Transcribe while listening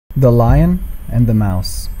The Lion and the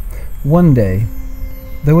Mouse. One day,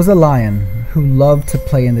 there was a lion who loved to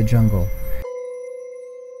play in the jungle.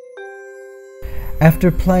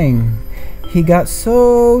 After playing, he got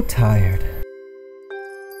so tired.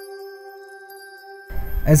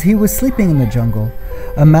 As he was sleeping in the jungle,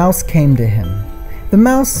 a mouse came to him. The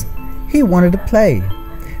mouse, he wanted to play,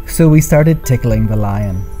 so he started tickling the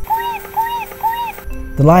lion.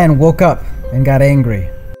 The lion woke up and got angry.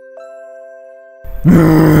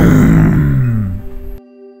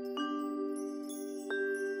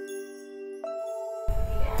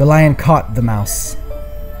 The lion caught the mouse.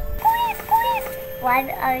 Why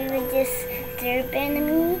are you disturbing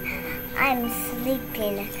me? I'm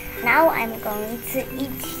sleeping. Now I'm going to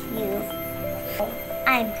eat you.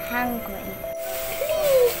 I'm hungry.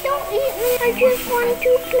 Please don't eat me. I just want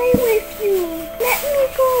to play with you. Let me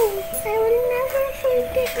go. I will never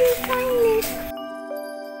forget your kindness.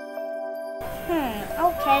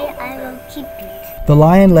 Okay, I will keep it. The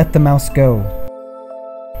lion let the mouse go,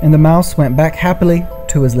 and the mouse went back happily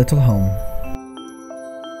to his little home.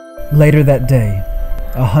 Later that day,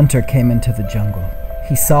 a hunter came into the jungle.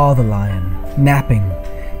 He saw the lion napping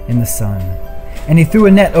in the sun, and he threw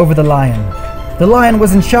a net over the lion. The lion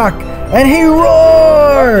was in shock, and he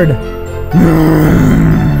roared!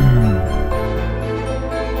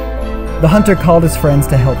 The hunter called his friends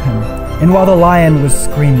to help him, and while the lion was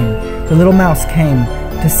screaming, the little mouse came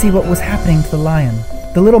to see what was happening to the lion.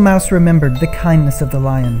 The little mouse remembered the kindness of the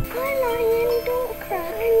lion. Hi, lion, don't cry.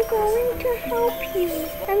 I'm going to help you.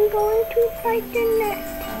 I'm going to bite the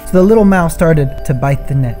net. So the little mouse started to bite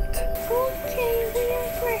the net. Okay, we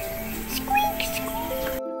are ready. Squeak,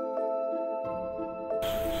 squeak.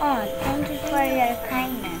 Oh, thank you for your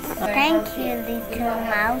kindness. Thank you, little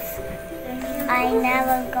mouse. I'm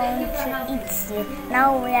never going to eat you.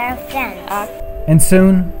 Now we are friends. And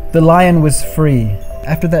soon, the lion was free.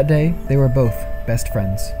 After that day, they were both best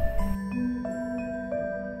friends.